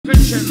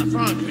shit in the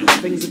front,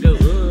 things that go,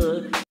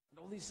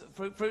 all these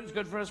fruit's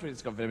good for us.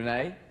 It's got vitamin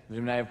A.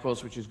 Vitamin A, of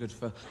course, which is good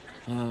for...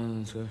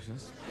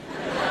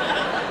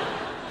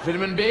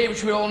 Vitamin B,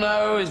 which we all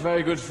know, is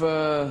very good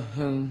for...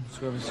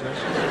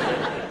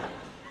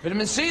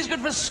 Vitamin C is good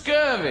for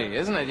scurvy,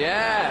 isn't it?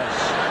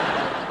 Yes.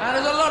 And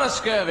there's a lot of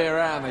scurvy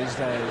around these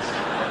days.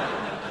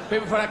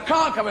 People that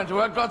can't come into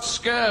work got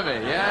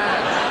scurvy,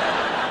 yes.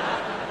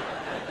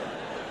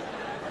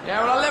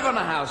 Yeah, well, I live on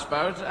a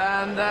houseboat,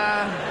 and,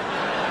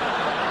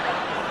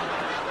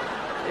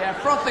 yeah,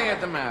 frothing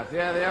at the mouth.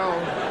 Yeah, the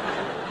old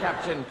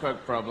Captain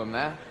Cook problem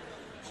there.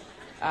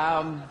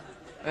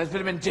 There's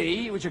vitamin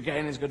D, which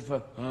again is good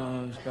for...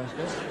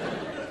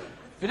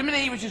 Vitamin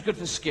E, which is good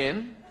for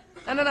skin.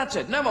 And then that's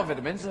it. No more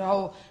vitamins. The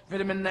whole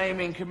vitamin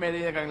naming committee,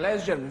 they're going,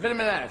 ladies and gentlemen,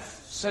 vitamin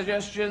F.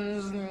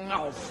 Suggestions?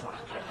 Oh, fuck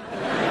it.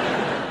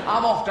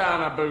 I'm off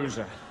down a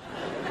boozer.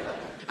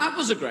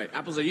 Apples are great.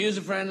 Apples are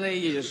user-friendly.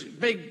 You just,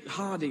 big,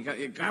 hardy,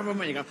 you grab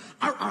them and you go,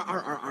 arr, arr,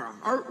 arr, arr, arr,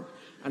 arr,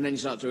 and then you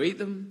start to eat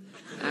them.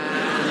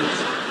 And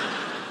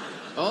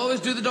always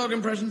do the dog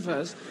impression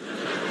first.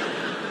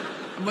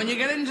 And when you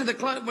get into the,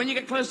 when you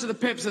get close to the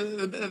pips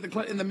in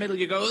the middle,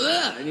 you go,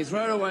 ugh, and you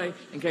throw it away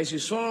in case you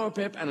swallow a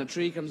pip and a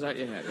tree comes out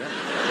your head. Right?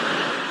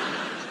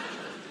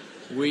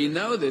 We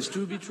know this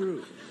to be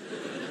true.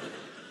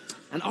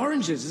 And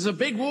oranges, there's a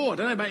big war. I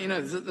don't know about, you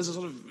know, there's a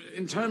sort of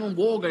internal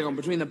war going on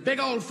between the big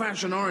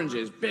old-fashioned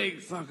oranges,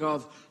 big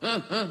fuck-off,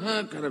 kind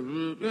of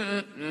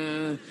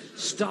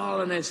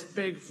Stalinist,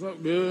 big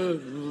fuck,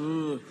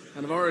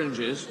 kind of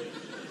oranges,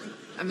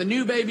 and the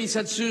new baby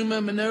Satsuma,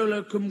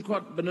 Manola,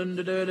 Kumquat,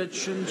 Benundadurda,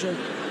 Chuncha,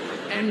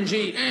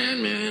 MG,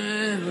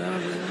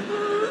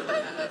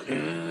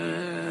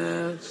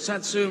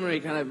 Satsuma,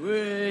 kind of,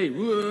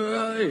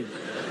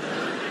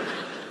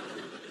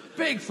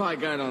 big fight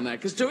going on there,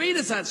 because to eat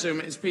a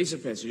satsuma is a piece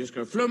of piss. You just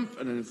go flump,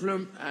 and then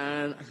flump,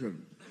 and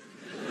flump.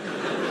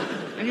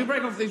 And you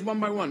break off these one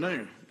by one, don't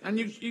you? And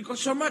you got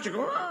so much, you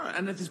go, oh,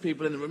 and if there's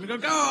people in the room, you go,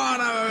 go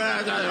on.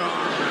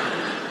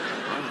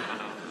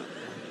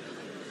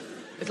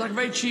 It's like a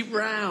very cheap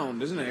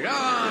round, isn't it? Go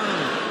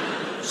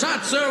on.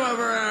 Satsuma.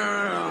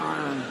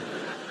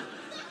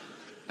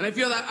 And if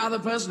you're that other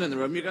person in the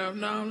room, you go,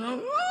 no,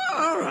 oh,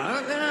 all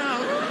right, yeah.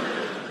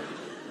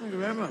 Thank you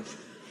very much.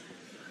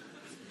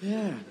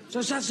 Yeah. So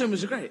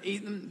satsumas are great.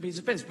 Eat them, piece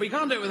of piss. But you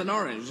can't do it with an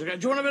orange. You go,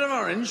 do you want a bit of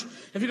orange?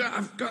 If you go,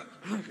 I've got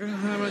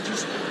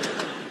just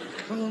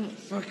can't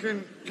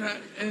fucking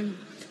get in.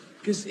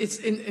 Because it's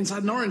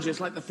inside an orange, it's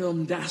like the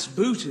film Das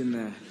Boot in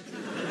there.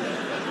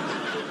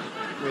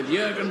 With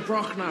Jürgen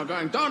Prochnow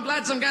going, don't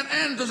let them get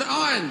into the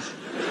orange.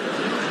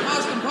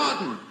 Most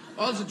important.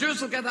 Or the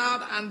juice will get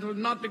out and will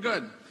not be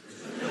good.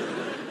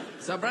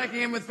 So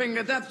breaking in with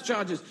finger depth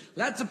charges.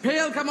 Let the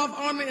peel come off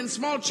only in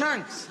small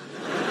chunks.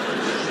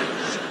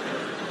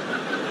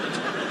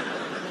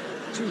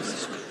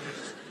 Jesus Christ.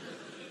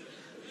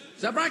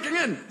 So breaking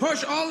in.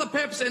 Push all the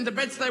pips into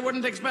bits they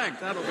wouldn't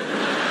expect. That'll be...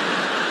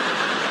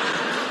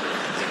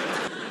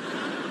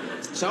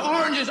 So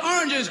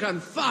oranges can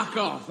fuck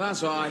off.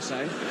 That's what I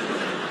say.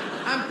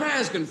 And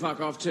pears can fuck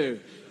off too.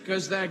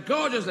 Because they're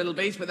gorgeous little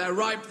beasts, but they're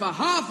ripe for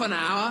half an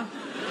hour.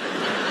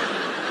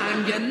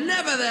 And you're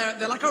never there.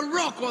 They're like a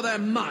rock or they're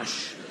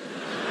mush.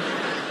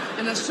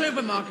 In a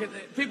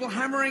supermarket, people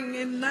hammering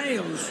in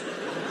nails.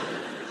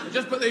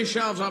 Just put these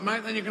shelves up,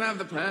 mate, then you can have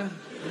the pear.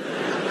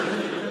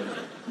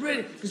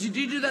 Really? Because you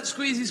do that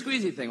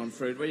squeezy thing on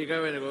fruit, where you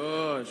go in and go,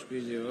 oh,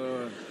 squeezy,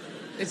 oh.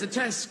 It's a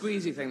test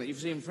squeezy thing that you've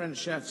seen French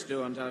chefs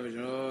do on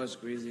television. Oh,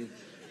 squeezy,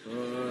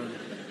 oh.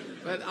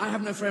 But I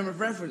have no frame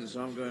of reference,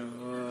 so I'm going,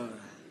 oh.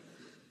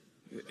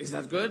 Is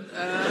that good?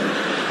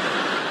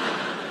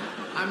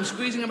 I'm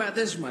squeezing about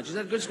this much. Is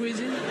that good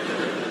squeezing?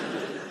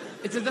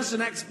 That's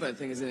an expert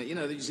thing, isn't it? You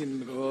know, that you see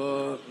them go,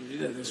 oh, you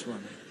know this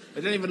one. They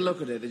don't even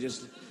look at it, they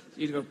just...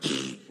 You'd go,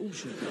 oh,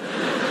 shit.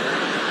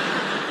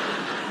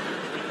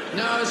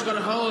 No, it's got a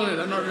hole in it.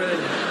 I'm not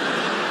ready.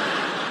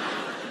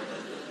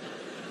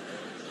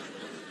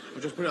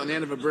 I'll just put it on the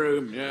end of a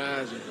broom.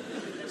 Yeah,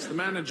 it's the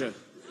manager.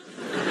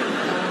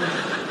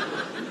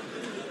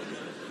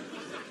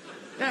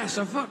 Yeah,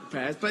 so fuck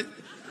pears. But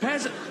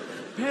pears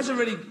are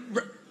really,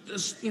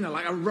 you know,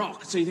 like a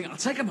rock. So you think, I'll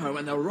take them home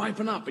and they'll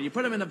ripen up. But you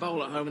put them in a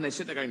bowl at home and they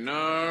sit there going,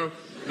 no,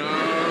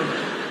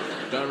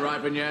 don't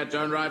ripen yet,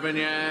 don't ripen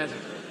yet.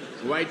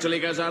 Wait till he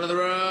goes out of the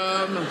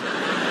room.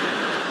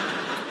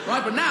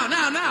 Ripen now.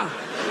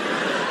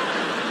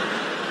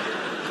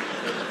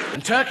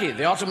 In Turkey,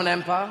 the Ottoman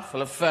Empire,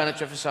 full of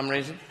furniture for some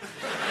reason.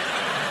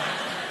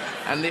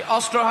 And the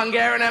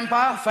Austro-Hungarian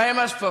Empire,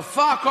 famous for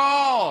fuck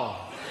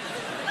all.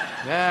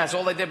 Yes,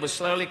 all they did was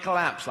slowly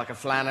collapse like a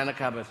flan in a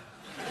cupboard.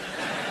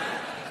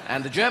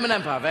 And the German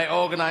Empire, very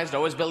organized,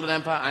 always build an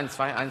empire, eins,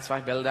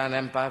 zwei, build an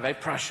empire, very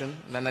Prussian.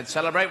 And then they'd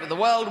celebrate with the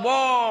World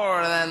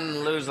War and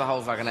then lose the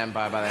whole fucking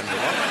empire by the end of the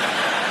war.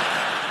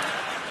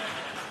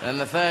 Then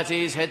the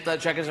 30s, Hitler,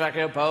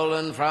 Czechoslovakia,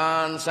 Poland,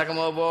 France, Second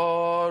World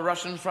War,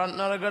 Russian front,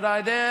 not a good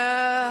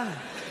idea.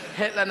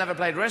 Hitler never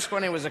played Risk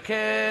when he was a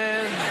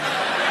kid.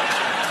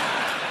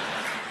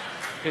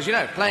 Because, you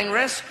know, playing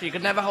Risk, you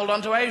could never hold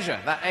on to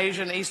Asia. That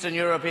Asian, Eastern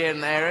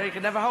European area, you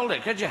could never hold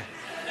it, could you?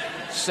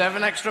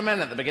 7 extra men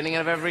at the beginning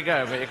of every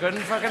go, but you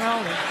couldn't fucking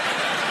hold it.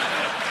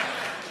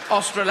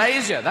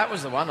 Australasia, that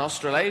was the one,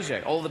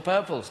 Australasia. All the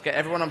purples. Get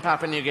everyone on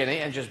Papua New Guinea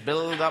and just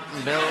build up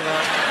and build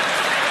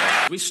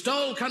up. We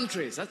stole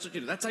countries. That's what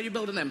you do. That's how you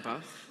build an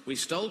empire. We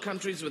stole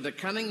countries with the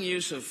cunning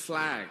use of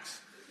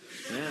flags.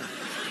 Yeah.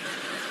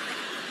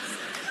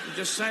 You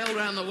just sail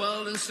around the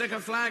world and stick a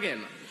flag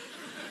in.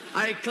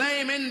 I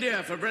claim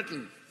India for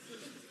Britain.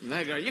 And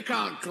they go, you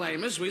can't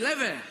claim us, we live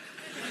here.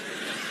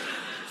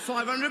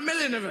 500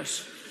 million of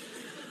us.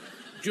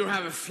 Do you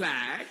have a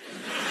flag?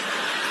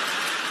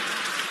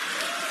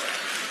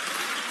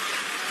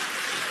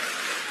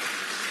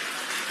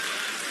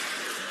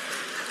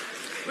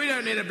 We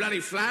don't need a bloody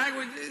flag.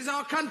 It's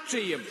our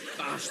country, you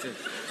bastard.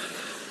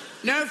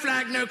 No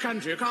flag, no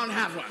country. You can't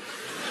have one.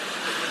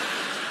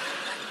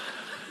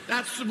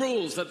 That's the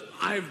rules that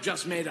I've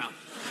just made up.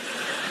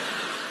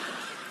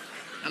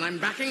 And I'm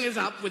backing it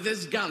up with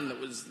this gun that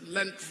was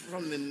lent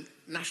from the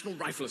National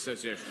Rifle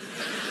Association.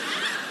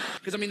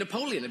 Because, I mean,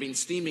 Napoleon had been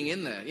steaming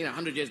in there, you know,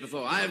 100 years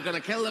before. I'm going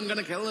to kill them, I'm going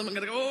to kill them, I'm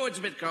going to go, oh, it's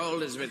a bit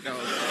cold, it's a bit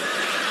cold.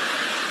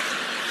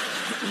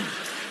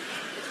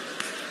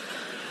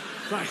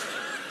 Right.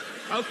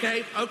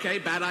 Okay,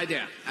 bad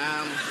idea.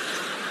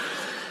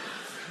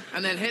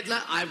 And then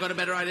Hitler, I've got a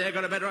better idea,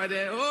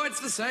 Oh, it's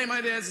the same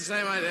idea, it's the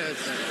same idea.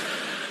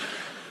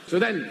 So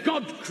then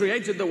God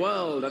created the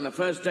world, and the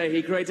first day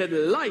he created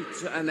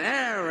light and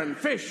air and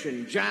fish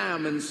and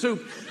jam and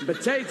soup and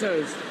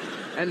potatoes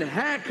and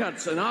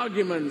haircuts and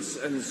arguments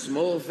and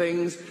small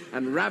things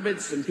and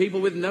rabbits and people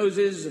with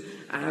noses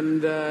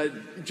and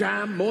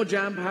jam, more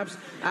jam perhaps,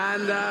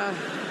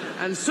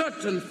 and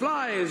soot and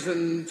flies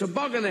and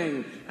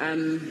tobogganing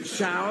and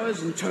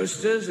showers and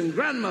toasters and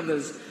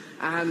grandmothers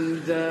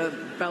and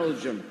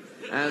Belgium.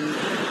 And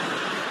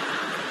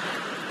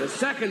the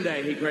second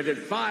day he created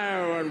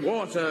fire and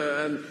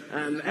water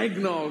and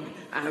eggnog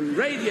and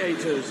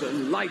radiators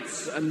and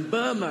lights and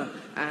Burma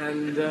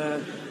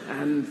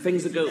and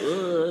things that go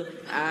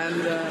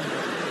and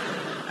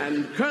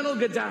Colonel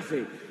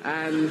Gaddafi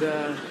and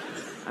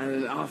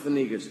Arthur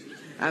Negus.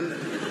 And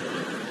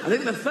I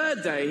think the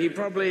third day he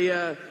probably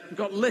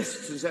got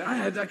lists and said,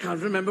 I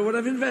can't remember what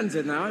I've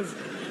invented now.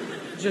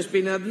 I've just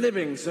been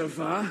ad-libbing so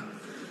far.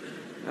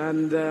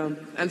 And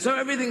so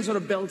everything sort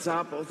of built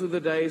up all through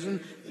the days. And,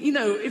 you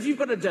know, if you've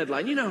got a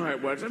deadline, you know how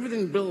it works.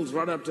 Everything builds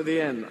right up to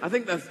the end. I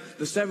think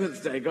the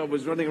seventh day, God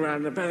was running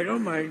around the paddock. Oh,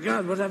 my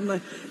God, what happened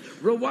there?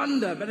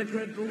 Rwanda, better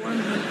create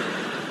Rwanda.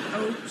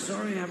 Oh,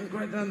 sorry, I haven't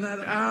quite done that.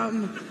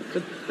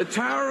 The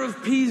Tower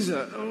of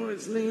Pisa. Oh,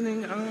 it's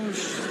leaning. Oh,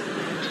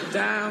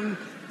 damn.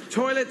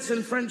 Toilets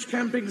and French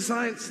camping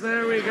sites.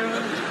 There we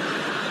go.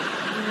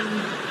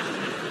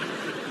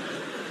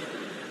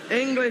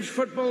 English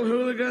football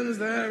hooligans,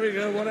 there we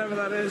go, whatever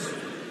that is.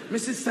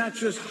 Mrs.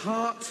 Thatcher's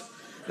heart,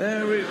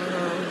 there we go.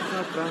 Oh,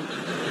 fuck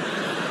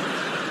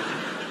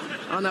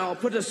that. Oh, no, I'll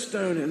put a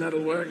stone in,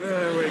 that'll work.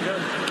 There we go.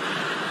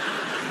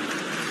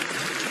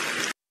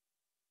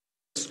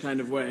 This kind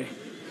of way.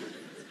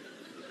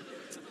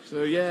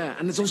 So, yeah,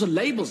 and there's also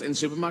labels in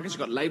supermarkets. You've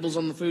got labels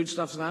on the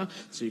foodstuffs now,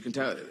 so you can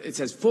tell. It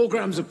says 4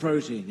 grams of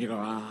protein. You go,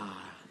 ah.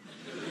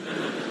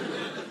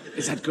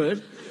 Is that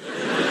good?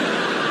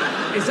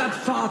 Is that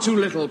far too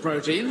little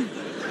protein?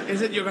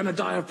 Is it you're going to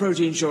die of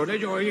protein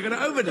shortage, or are you going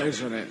to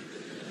overdose on it?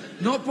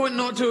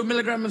 0.02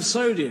 milligram of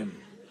sodium.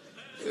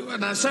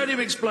 Now, sodium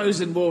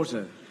explodes in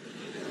water.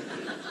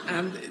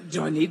 And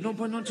do I need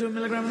 0.02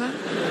 milligram of that?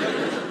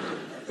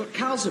 But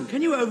calcium.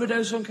 Can you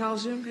overdose on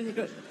calcium? Can you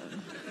go...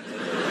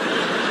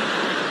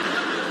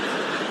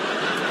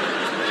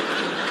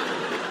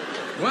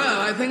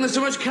 Well, I think there's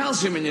too much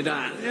calcium in your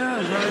diet. Yeah,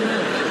 right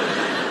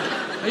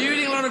there. Are you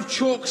eating a lot of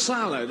chalk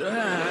salad?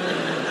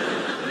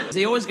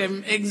 He always gave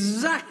him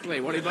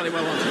exactly what he bloody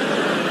well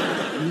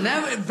wanted.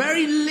 Never,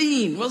 very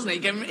lean, wasn't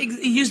he?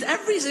 He used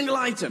every single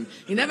item.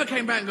 He never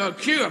came back and go,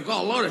 Q, I've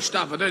got a lot of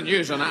stuff I didn't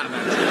use on that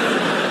bench.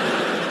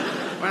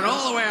 Went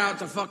all the way out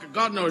to fucking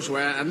God knows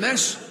where, and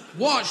this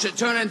watch that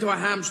turned into a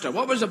hamster.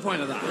 What was the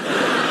point of that?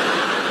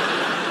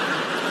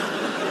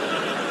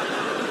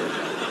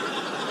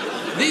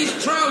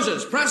 These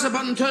trousers, press a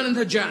button, turn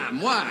into jam.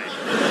 Why?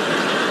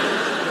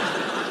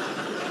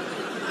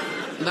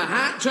 The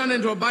hat turned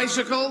into a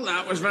bicycle.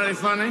 That was very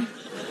funny.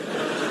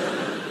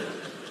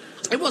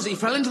 It was. He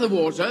fell into the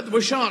water. There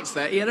were sharks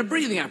there. He had a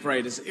breathing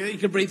apparatus. He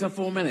could breathe for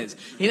 4 minutes.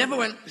 He never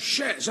went,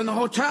 shit, it's in the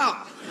hotel.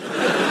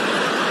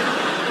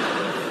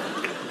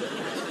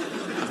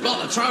 I've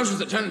got the trousers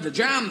that turned into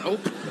jam, though.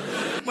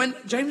 When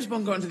James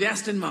Bond got into the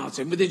Aston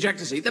Martin with the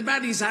ejector seat, the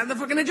baddie sat in the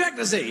fucking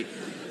ejector seat.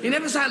 He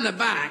never sat in the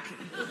back.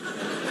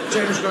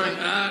 James going,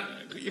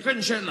 you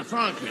couldn't sit in the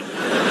front, man.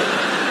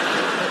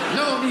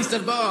 No,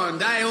 Mr.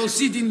 Bond, I will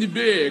sit in the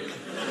back.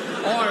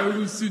 I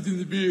will sit in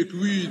the back,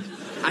 wait.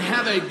 I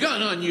have a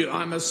gun on you.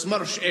 I'm a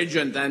Smirch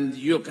agent, and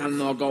you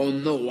cannot go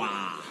nowhere.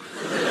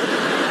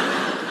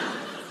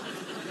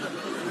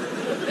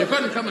 You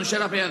couldn't come and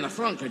sit up here in the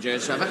front, could you?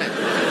 It's a very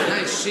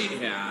nice seat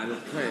here.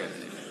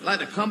 like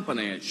to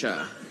accompany it,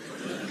 sir.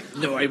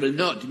 No, I will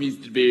not,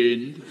 Mr.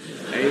 Bond.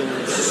 I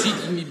will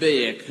sit me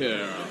back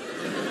here.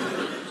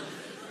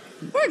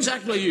 Where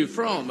exactly are you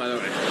from, by the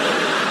way?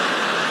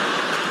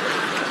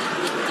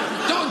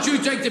 Don't you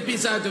take the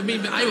piss out of me.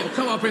 I will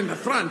come up in the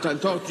front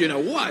and talk to you. Know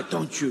what?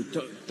 Don't you?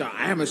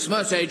 I am a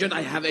smart agent.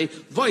 I have a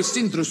voice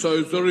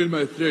synthesizer in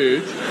my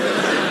throat.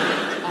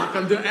 I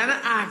can do any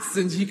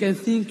accent you can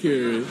think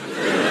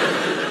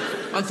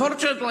of.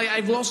 Unfortunately,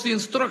 I've lost the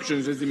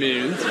instructions at the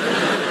moment.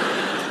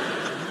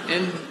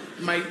 And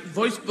my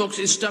voice box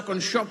is stuck on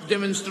shop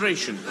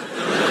demonstration.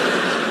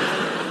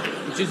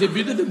 Which is a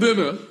bit of a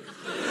bummer.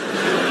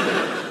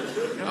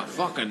 You're a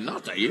fucking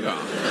nutter, you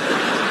are.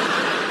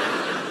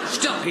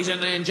 Still, he's in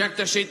the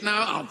injector seat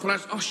now. I'll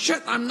press... Oh,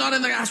 shit, I'm not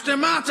in the Aston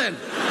Martin.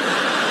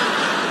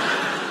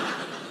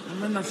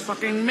 I'm in the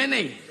fucking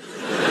Mini.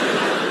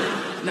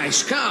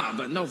 Nice car,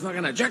 but no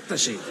fucking ejector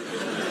seat.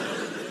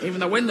 Even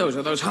the windows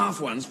are those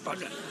half ones.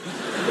 Bugger.